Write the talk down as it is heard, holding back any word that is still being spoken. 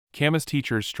Camas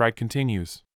teachers' strike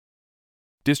continues.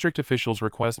 District officials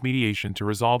request mediation to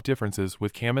resolve differences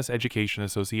with Camas Education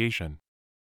Association.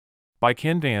 By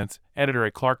Ken Vance, editor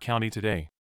at Clark County Today.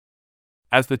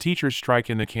 As the teachers' strike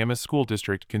in the Camas School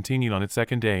District continued on its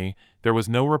second day, there was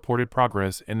no reported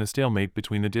progress in the stalemate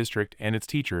between the district and its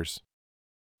teachers.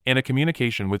 In a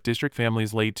communication with district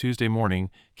families late Tuesday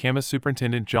morning, Camas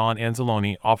Superintendent John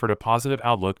Anzalone offered a positive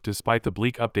outlook despite the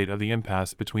bleak update of the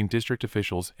impasse between district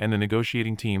officials and the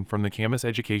negotiating team from the Camas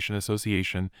Education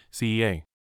Association, CEA.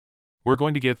 "We're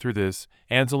going to get through this,"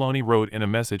 Anzalone wrote in a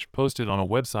message posted on a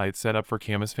website set up for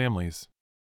Camas families.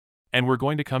 "And we're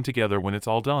going to come together when it's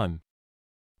all done.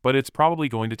 But it's probably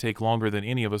going to take longer than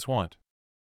any of us want.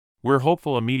 We're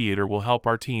hopeful a mediator will help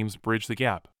our teams bridge the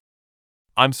gap."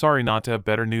 "I'm sorry not to have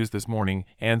better news this morning,"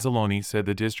 Anzalone said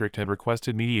the district had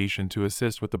requested mediation to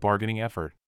assist with the bargaining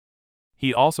effort.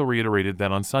 He also reiterated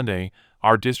that on Sunday,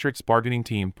 our district's bargaining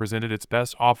team presented its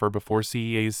best offer before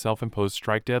CEA's self-imposed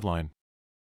strike deadline.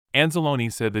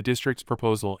 Anzalone said the district's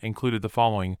proposal included the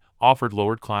following: offered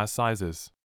lowered class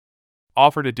sizes,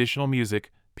 offered additional music,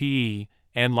 PE,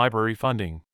 and library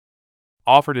funding,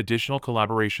 offered additional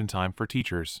collaboration time for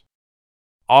teachers,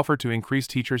 offered to increase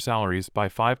teacher salaries by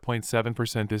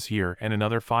 5.7% this year and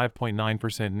another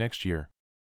 5.9% next year.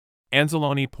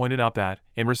 Anzalone pointed out that,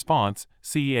 in response,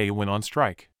 CEA went on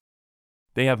strike.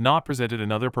 They have not presented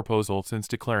another proposal since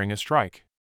declaring a strike.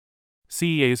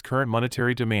 CEA's current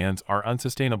monetary demands are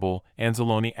unsustainable,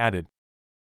 Anzalone added.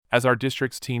 As our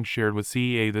district's team shared with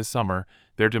CEA this summer,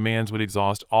 their demands would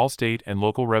exhaust all state and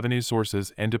local revenue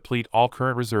sources and deplete all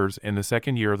current reserves in the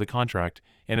second year of the contract.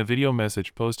 In a video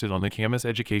message posted on the Camas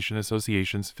Education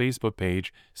Association's Facebook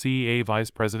page, CEA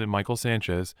Vice President Michael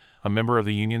Sanchez, a member of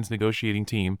the union's negotiating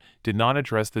team, did not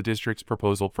address the district's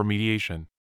proposal for mediation.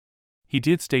 He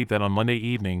did state that on Monday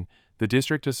evening, the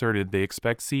district asserted they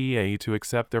expect CEA to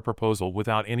accept their proposal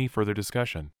without any further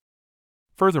discussion.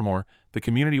 Furthermore, the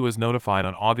community was notified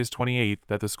on August 28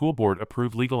 that the school board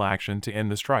approved legal action to end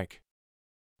the strike.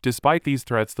 Despite these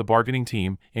threats, the bargaining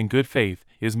team, in good faith,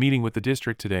 is meeting with the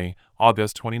district today,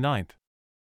 August 29.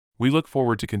 "We look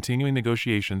forward to continuing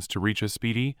negotiations to reach a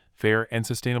speedy, fair, and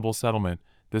sustainable settlement."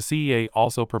 The CEA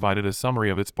also provided a summary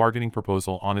of its bargaining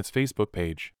proposal on its Facebook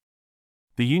page.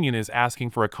 The union is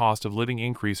asking for a cost of living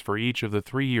increase for each of the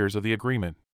 3 years of the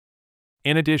agreement.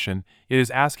 In addition, it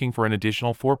is asking for an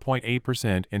additional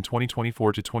 4.8% in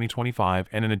 2024 to 2025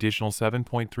 and an additional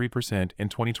 7.3% in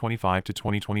 2025 to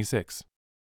 2026.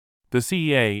 The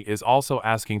CEA is also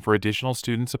asking for additional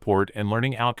student support and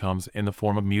learning outcomes in the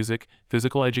form of music,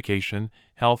 physical education,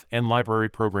 health, and library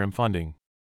program funding.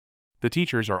 The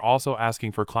teachers are also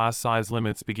asking for class size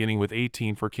limits beginning with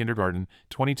 18 for kindergarten,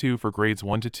 22 for grades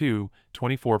 1 to 2,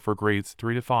 24 for grades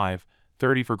 3 to 5,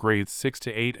 30 for grades 6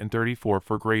 to 8, and 34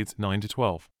 for grades 9 to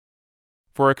 12.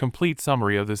 For a complete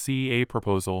summary of the CEA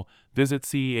proposal, visit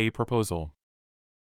CEA Proposal.